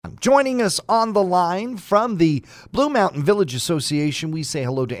Joining us on the line from the Blue Mountain Village Association, we say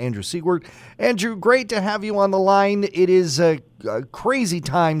hello to Andrew Siegwart. Andrew, great to have you on the line. It is crazy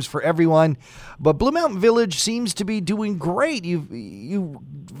times for everyone, but Blue Mountain Village seems to be doing great. You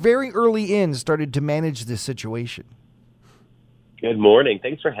very early in started to manage this situation. Good morning.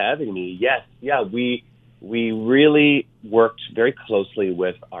 Thanks for having me. Yes, we really worked very closely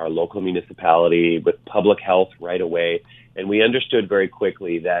with our local municipality, with public health right away, and we understood very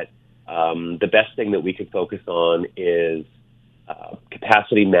quickly that the best thing that we could focus on is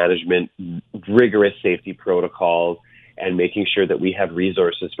capacity management, rigorous safety protocols, and making sure that we have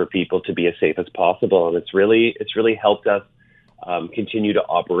resources for people to be as safe as possible. And it's really helped us continue to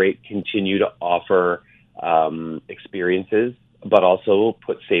operate, continue to offer experiences, but also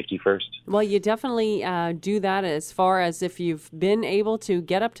put safety first. Well, you definitely do that as far as if you've been able to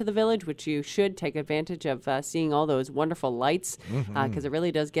get up to the village, which you should take advantage of seeing all those wonderful lights, because it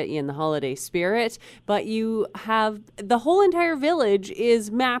really does get you in the holiday spirit. But you have the whole entire village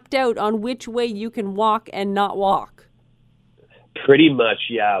is mapped out on which way you can walk and not walk. Pretty much,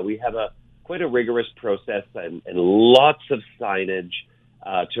 yeah. We have quite a rigorous process and lots of signage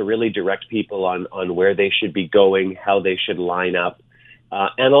to really direct people on where they should be going, how they should line up,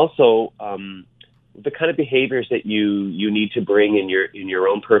 and also the kind of behaviors that you need to bring in your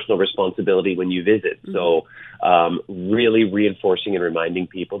own personal responsibility when you visit. Mm-hmm. So really reinforcing and reminding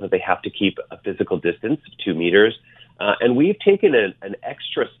people that they have to keep a physical distance of 2 meters. And we've taken an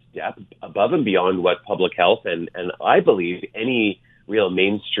extra step above and beyond what public health and I believe any real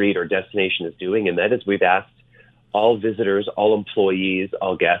main street or destination is doing, and that is we've asked all visitors, all employees,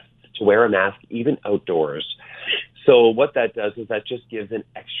 all guests to wear a mask, even outdoors. So what that does is that just gives an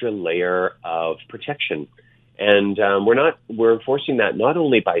extra layer of protection. And we're enforcing that not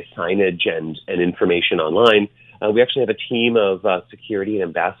only by signage and information online. We actually have a team of security and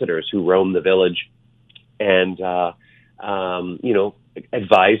ambassadors who roam the village and,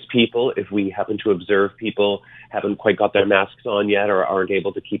 advise people if we happen to observe people haven't quite got their masks on yet or aren't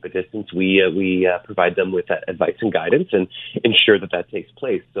able to keep a distance. We provide them with that advice and guidance and ensure that takes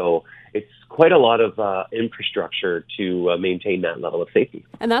place. So it's quite a lot of infrastructure to maintain that level of safety.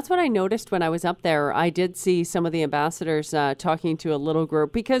 And that's what I noticed when I was up there. I did see some of the ambassadors talking to a little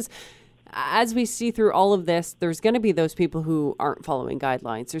group because as we see through all of this, there's going to be those people who aren't following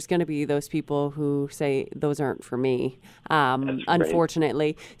guidelines. There's going to be those people who say, those aren't for me,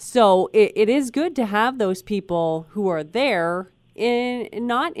 unfortunately. So it is good to have those people who are there,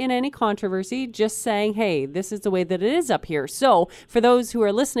 not in any controversy, just saying, hey, this is the way that it is up here. So for those who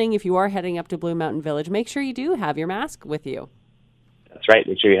are listening, if you are heading up to Blue Mountain Village, make sure you do have your mask with you. That's right.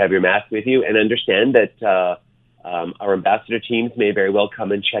 Make sure you have your mask with you and understand that our ambassador teams may very well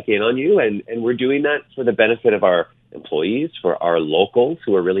come and check in on you, and we're doing that for the benefit of our employees, for our locals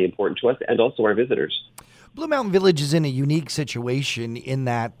who are really important to us, and also our visitors. Blue Mountain Village is in a unique situation in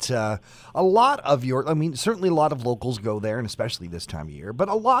that certainly a lot of locals go there, and especially this time of year, but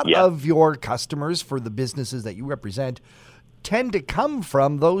a lot of your customers for the businesses that you represent tend to come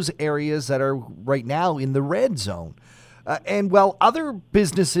from those areas that are right now in the red zone. And while other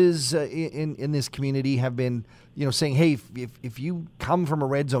businesses in this community have been, saying, hey, if you come from a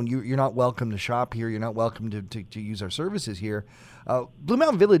red zone, you're not welcome to shop here. You're not welcome to use our services here. Blue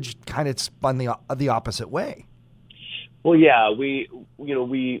Mountain Village kind of spun the opposite way. Well, yeah, we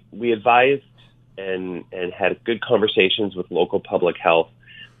advised and had good conversations with local public health,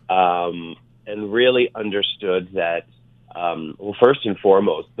 and really understood that. First and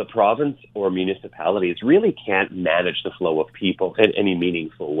foremost, the province or municipalities really can't manage the flow of people in any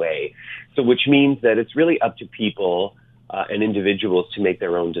meaningful way. So which means that it's really up to people and individuals to make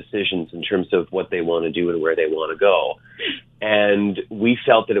their own decisions in terms of what they want to do and where they want to go. And we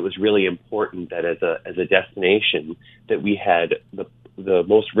felt that it was really important that as a destination that we had the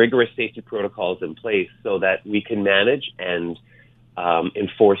most rigorous safety protocols in place so that we can manage and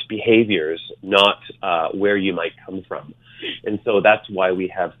enforce behaviors, not where you might come from. And so that's why we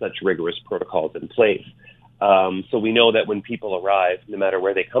have such rigorous protocols in place. So we know that when people arrive, no matter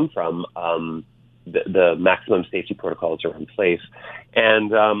where they come from, the maximum safety protocols are in place. And,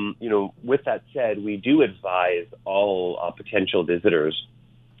 with that said, we do advise all potential visitors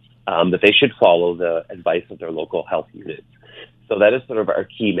that they should follow the advice of their local health units. So that is sort of our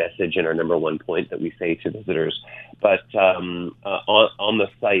key message and our number one point that we say to visitors. But on the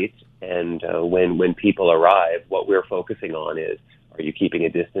site and when people arrive, what we're focusing on is, are you keeping a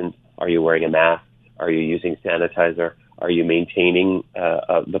distance? Are you wearing a mask? Are you using sanitizer? Are you maintaining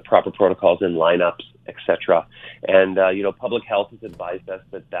the proper protocols in lineups, etc.? And, public health has advised us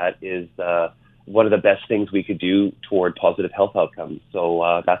that is what are the best things we could do toward positive health outcomes.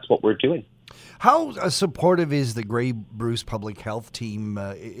 So that's what we're doing. How supportive is the Grey Bruce Public Health team?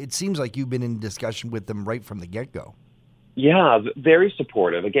 It seems like you've been in discussion with them right from the get-go. Yeah, very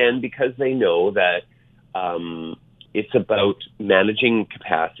supportive. Again, because they know that it's about managing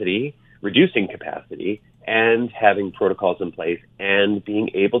capacity, reducing capacity, and having protocols in place and being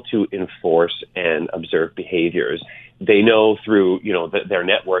able to enforce and observe behaviors. They know through, their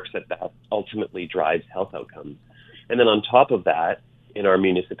networks that ultimately drives health outcomes. And then on top of that, in our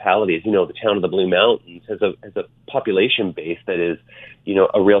municipalities, the town of the Blue Mountains has a population base that is,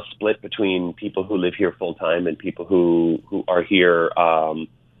 a real split between people who live here full time and people who are here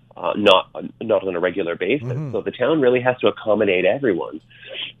not on a regular basis. Mm-hmm. So the town really has to accommodate everyone.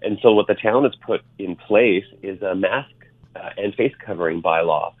 And so what the town has put in place is a mask and face covering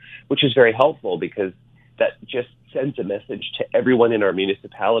bylaw, which is very helpful because that just sends a message to everyone in our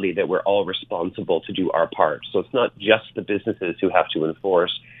municipality that we're all responsible to do our part. So it's not just the businesses who have to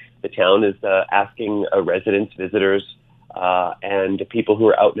enforce. The town is asking residents, visitors, and people who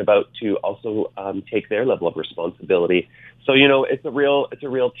are out and about to also take their level of responsibility. So it's a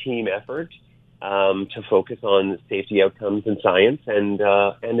real team effort to focus on safety outcomes and science, and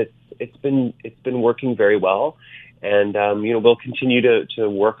it's been working very well, and we'll continue to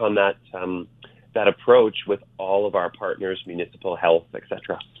work on that approach with all of our partners, municipal health,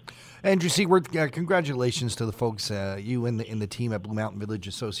 etc. Andrew Siegwart, congratulations to the folks, you and the team at Blue Mountain Village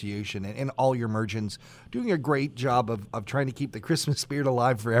Association and all your merchants, doing a great job of trying to keep the Christmas spirit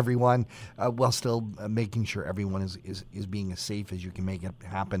alive for everyone while still making sure everyone is being as safe as you can make it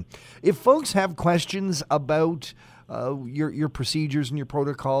happen. If folks have questions about your procedures and your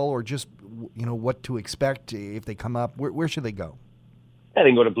protocol, or just what to expect if they come up, where should they go? And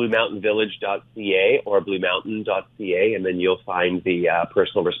then go to bluemountainvillage.ca or bluemountain.ca, and then you'll find the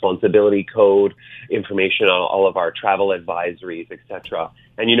personal responsibility code, information on all of our travel advisories, etc.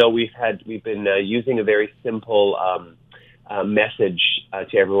 And we've been using a very simple message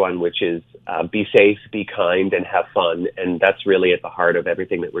to everyone, which is be safe, be kind, and have fun. And that's really at the heart of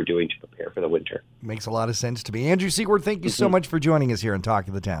everything that we're doing to prepare for the winter. Makes a lot of sense to me. Andrew Siegwart, thank you so much for joining us here on Talk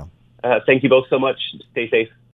of the Town. Thank you both so much. Stay safe.